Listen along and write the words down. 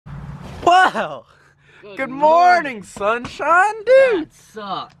Wow! Good morning, sunshine, dude! That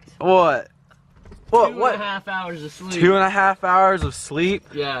sucked. What? What? 2.5 hours of sleep. 2.5 hours of sleep?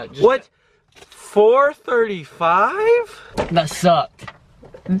 Yeah. Just what? 4:35? That sucked.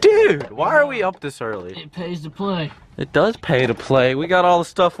 Dude, why are we up this early? It pays to play. It does pay to play. We got all the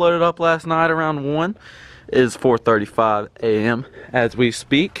stuff loaded up last night around 1. It is 4:35 a.m. as we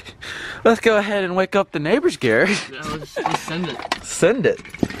speak. Let's go ahead and wake up the neighbors, Garret. Yeah, let's just send it. Send it.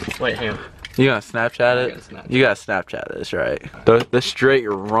 Wait, hang on. You gotta Snapchat it? You gotta Snapchat this, right? The straight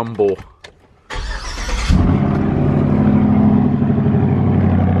rumble.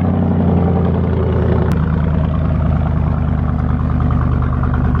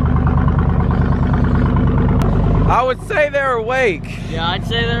 I would say they're awake. Yeah, I'd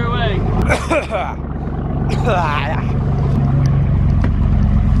say they're awake.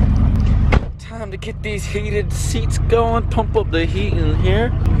 Time to get these heated seats going, pump up the heat in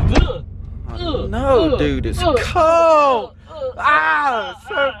here. No, dude, it's cold. It's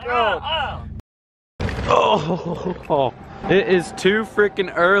so cold. Oh, it is too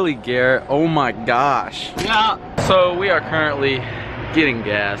freaking early, Garret. Oh my gosh. Yeah. So we are currently getting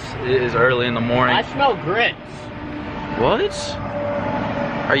gas. It is early in the morning. I smell grits. What?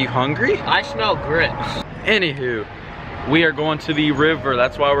 Are you hungry? I smell grits. Anywho, we are going to the river.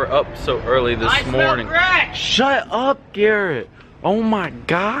 That's why we're up so early this morning. I smell grits. Shut up, Garret. Oh my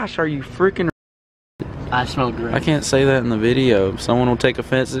gosh, are you freaking... I smell grits. I can't say that in the video. Someone will take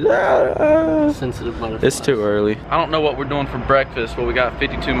offense. Sensitive butterflies. It's too early. I don't know what we're doing for breakfast, but we got a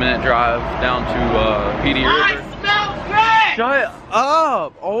 52-minute drive down to PD River. I smell grits. Shut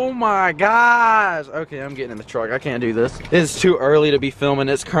up! Oh my gosh! Okay, I'm getting in the truck. I can't do this. It's too early to be filming.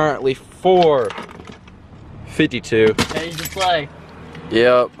 It's currently 4:52. Ready to play.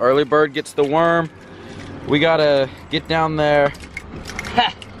 Yep, early bird gets the worm. We gotta get down there.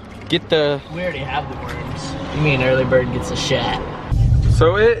 Get the... We already have the worms. You mean early bird gets a shot.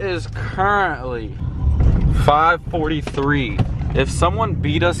 So it is currently 5:43. If someone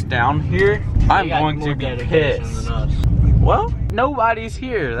beat us down here, I'm going to be pissed. Well, nobody's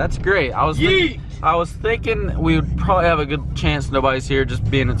here. That's great. I was thinking we would probably have a good chance nobody's here, just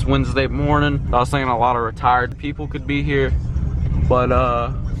being it's Wednesday morning. I was thinking a lot of retired people could be here, but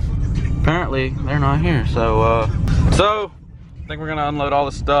apparently they're not here. So I think we're gonna unload all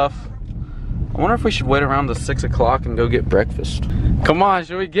the stuff. I wonder if we should wait around to 6 o'clock and go get breakfast. Come on,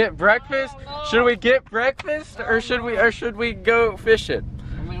 should we get breakfast? Should we get breakfast, or should we go fishing?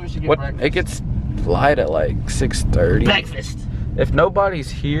 I mean, we should get breakfast. It gets light at like 6:30. Breakfast. If nobody's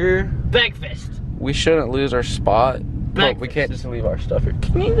here, Breakfast. we shouldn't lose our spot. But we can't just leave our stuff here.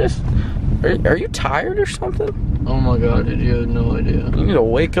 Can you just... Are you tired or something? Oh my god, dude, you have no idea. You need to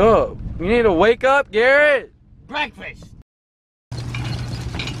wake up. You need to wake up, Garret. Breakfast.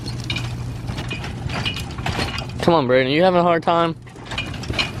 Come on, Braydon, you having a hard time?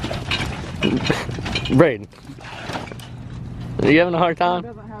 Braydon, are you having a hard time?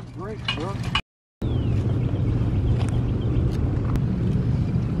 Doesn't have brakes, bro.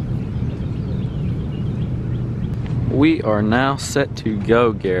 We are now set to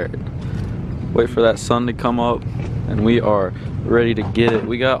go, Garret. Wait for that sun to come up and we are ready to get it.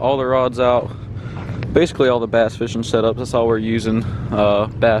 We got all the rods out, basically all the bass fishing setups. That's all we're using,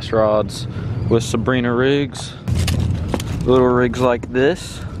 bass rods with Sabrina rigs, little rigs like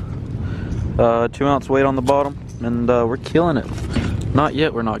this, 2-ounce weight on the bottom, and we're killing it. Not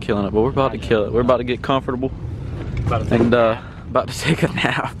yet, we're not killing it, but we're about to kill it. We're about to get comfortable and about to take a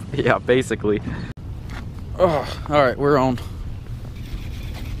nap. Yeah, basically. Oh, all right, we're on.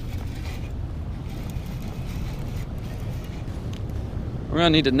 We're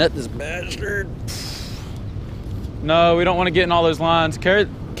gonna need to net this bastard. No, we don't want to get in all those lines. Carry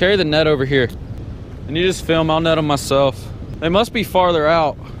the net over here. And you just film, I'll net them myself. They must be farther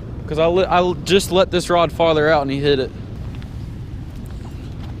out, because I just let this rod farther out and he hit it.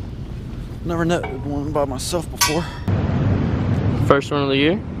 Never netted one by myself before. First one of the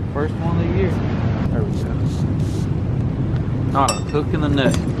year? First one of the year. There we go. Not a hook in the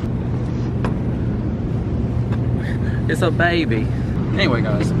net. It's a baby. Anyway,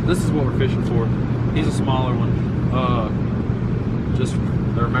 guys, this is what we're fishing for. He's a smaller one. Just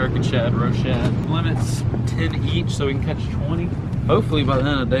they're American shad, roe shad. Limit's 10 each, so we can catch 20. Hopefully by the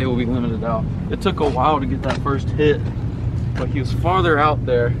end of the day we'll be limited out. It took a while to get that first hit, but he was farther out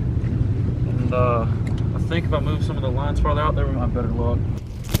there. And I think if I move some of the lines farther out there, we might have better luck.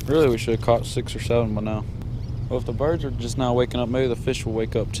 Really, we should have caught 6 or 7 by now. Well, if the birds are just now waking up, maybe the fish will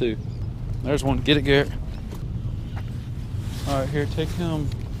wake up too. There's one. Get it, Garret. All right, here, take him.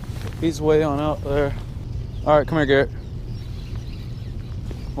 He's way on out there. All right, come here, Garret.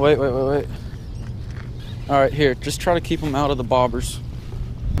 Wait. All right, here. Just try to keep them out of the bobbers.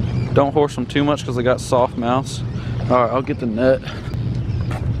 Don't horse them too much because they got soft mouths. All right, I'll get the net.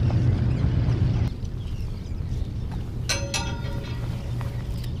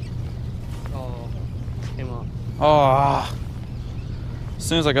 Oh, came off. Oh, as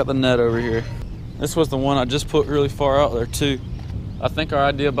soon as I got the net over here. This was the one I just put really far out there too. I think our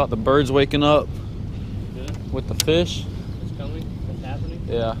idea about the birds waking up with the fish. It's coming, it's happening.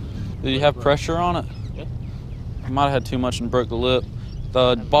 Yeah. Did you have pressure on it? Yeah. I might have had too much and broke the lip.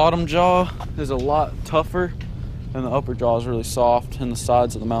 The bottom jaw is a lot tougher and the upper jaw is really soft and the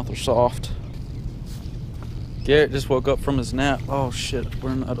sides of the mouth are soft. Garrett just woke up from his nap. Oh shit,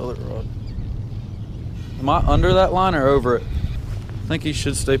 we're in that other rod. Am I under that line or over it? I think he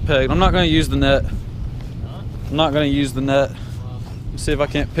should stay pegged. I'm not gonna use the net. I'm not gonna use the net. Let's see if I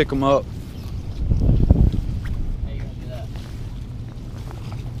can't pick him up. How you gonna do that?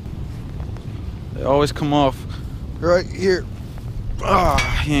 They always come off right here.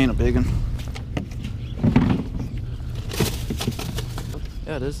 Ah, he ain't a big one.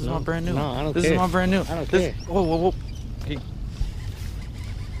 Yeah, this is my brand new. No, I don't This care. is my brand new. I don't care. Whoa. He, All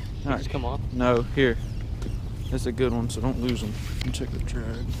right. Just come off. no, here. It's a good one, so don't lose him. And check the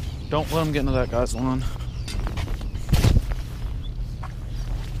drag. Don't let him get into that guy's line.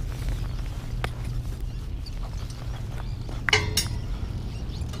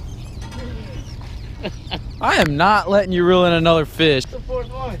 I am not letting you reel in another fish. The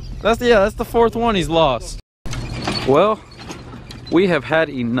fourth one. That's the fourth one he's lost. Well, we have had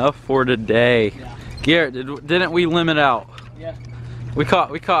enough for today. Yeah. Garrett, didn't we limit out? Yeah. We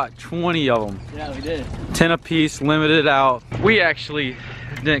caught 20 of them. Yeah, we did. 10 apiece, limited out. We actually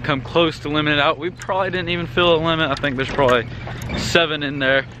didn't come close to limited out. We probably didn't even fill a limit. I think there's probably 7 in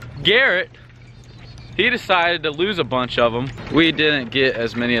there. Garrett, he decided to lose a bunch of them. We didn't get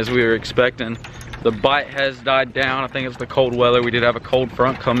as many as we were expecting. The bite has died down. I think it's the cold weather. We did have a cold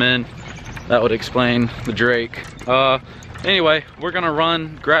front come in. That would explain the drake. Anyway, we're gonna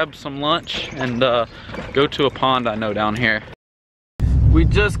run, grab some lunch, and go to a pond I know down here. We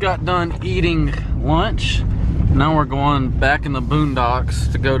just got done eating lunch. Now we're going back in the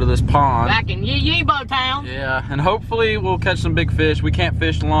boondocks to go to this pond. Back in Yee-Bo Town. Yeah, and hopefully we'll catch some big fish. We can't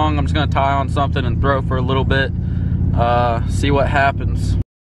fish long. I'm just gonna tie on something and throw for a little bit. See what happens.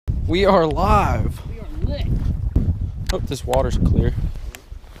 We are live. We are lit. Hope this water's clear.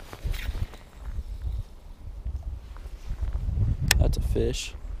 That's a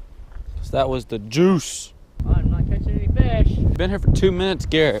fish. So that was the juice. I'm not catching any fish. Been here for 2 minutes,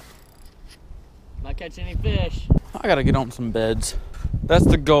 Garrett. Not catching any fish. I gotta get on some beds. That's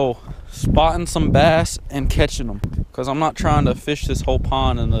the goal. Spotting some bass and catching them. Because I'm not trying to fish this whole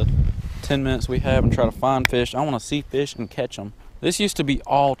pond in the 10 minutes we have and try to find fish. I want to see fish and catch them. This used to be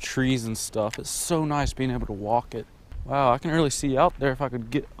all trees and stuff. It's so nice being able to walk it. Wow, I can really see out there if I could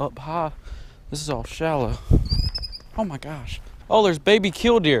get up high. This is all shallow. Oh my gosh. Oh, there's baby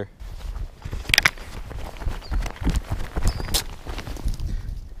killdeer.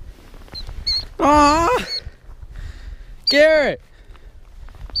 Ah, Garrett.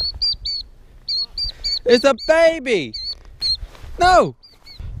 It's a baby. No.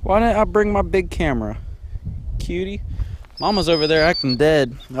 Why didn't I bring my big camera? Cutie. Mama's over there acting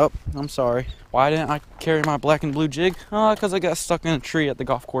dead. Oh, I'm sorry. Why didn't I carry my black and blue jig? Because I got stuck in a tree at the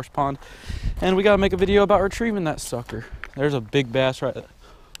golf course pond. And we got to make a video about retrieving that sucker. There's a big bass right there.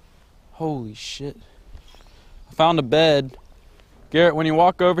 Holy shit. I found a bed. Garrett, when you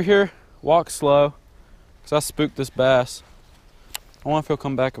walk over here, walk slow. Because I spooked this bass. I wonder if he'll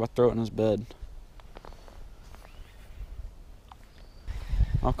come back if I throw it in his bed.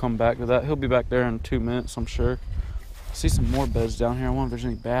 I'll come back to that. He'll be back there in 2 minutes, I'm sure. I see some more beds down here. I wonder if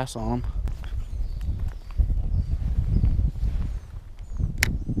there's any bass on them.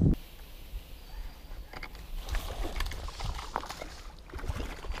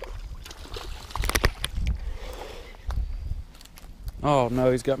 Oh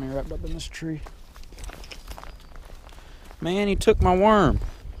no, he's got me wrapped up in this tree. Man, he took my worm.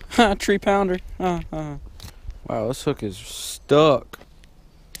 Tree pounder. Wow, this hook is stuck.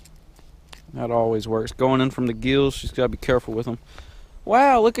 That always works. Going in from the gills, she's got to be careful with them.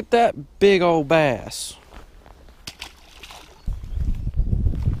 Wow, look at that big old bass.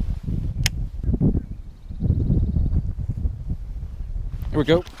 Here we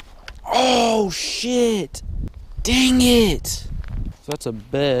go. Oh, shit. Dang it. So that's a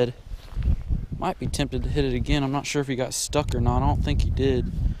bed. Might be tempted to hit it again. I'm not sure if he got stuck or not. I don't think he did.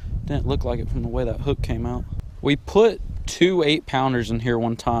 Didn't look like it from the way that hook came out. We put 2 8-pounders in here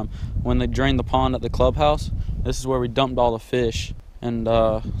one time when they drained the pond at the clubhouse. This is where we dumped all the fish. And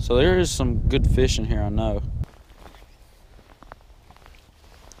so there is some good fish in here, I know.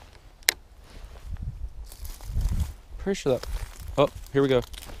 Pretty sure that, oh, here we go.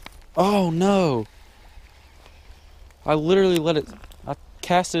 Oh no! I literally let it, I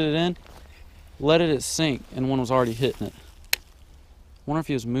casted it in, let it sink, and one was already hitting it. Wonder if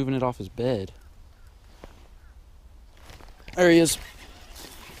he was moving it off his bed. There he is.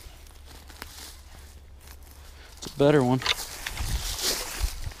 It's a better one.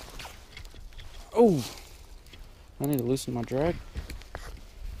 Oh, I need to loosen my drag.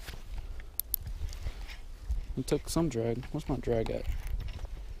 It took some drag. What's my drag at?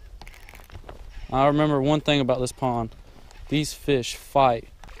 I remember one thing about this pond. These fish fight.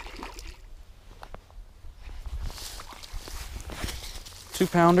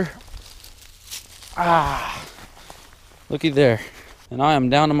 2-pounder. Ah, looky there. And I am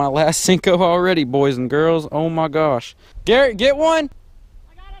down to my last Cinco already, boys and girls. Oh my gosh. Garrett, get one?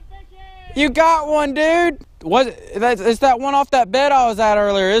 I got a fish. You got one, dude. It's that one off that bed I was at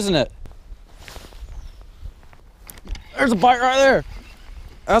earlier, isn't it? There's a bite right there.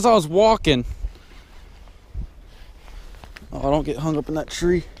 As I was walking. Oh, don't get hung up in that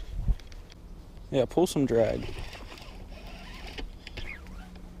tree. Yeah, pull some drag.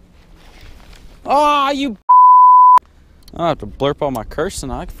 Ah, oh, you. I have to blurp all my cursing.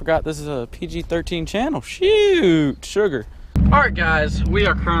 I forgot this is a PG-13 channel. Shoot, sugar. All right, guys, we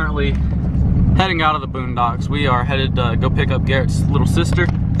are currently heading out of the boondocks. We are headed to go pick up Garrett's little sister.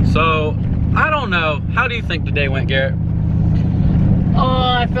 So, I don't know. How do you think the day went, Garrett? Oh,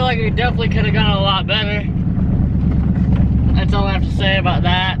 I feel like we definitely could have gone a lot better. That's all I have to say about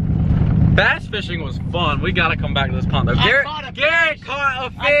that. Bass fishing was fun. We gotta come back to this pond though. Garrett caught a fish.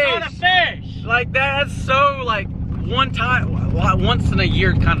 I caught a fish. Like that's so like one time, once in a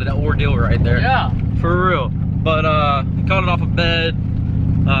year kind of ordeal right there. Yeah. For real. But caught it off a bed.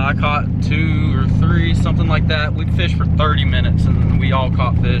 I caught 2 or 3, something like that. We fished for 30 minutes and we all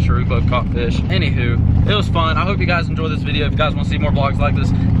caught fish, or we both caught fish. Anywho, it was fun. I hope you guys enjoyed this video. If you guys want to see more vlogs like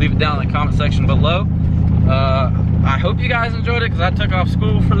this, leave it down in the comment section below. I hope you guys enjoyed it because I took off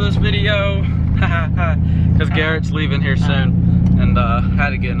school for this video. Because Garrett's leaving here soon and had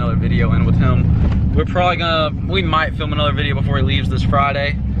to get another video in with him. We're probably we might film another video before he leaves this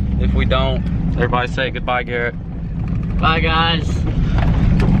Friday. If we don't, everybody say goodbye, Garrett. Bye, guys.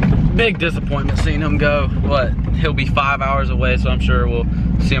 Big disappointment seeing him go. What? He'll be 5 hours away, so I'm sure we'll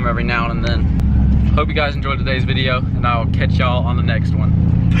see him every now and then. Hope you guys enjoyed today's video, and I'll catch y'all on the next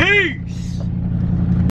one. Peace!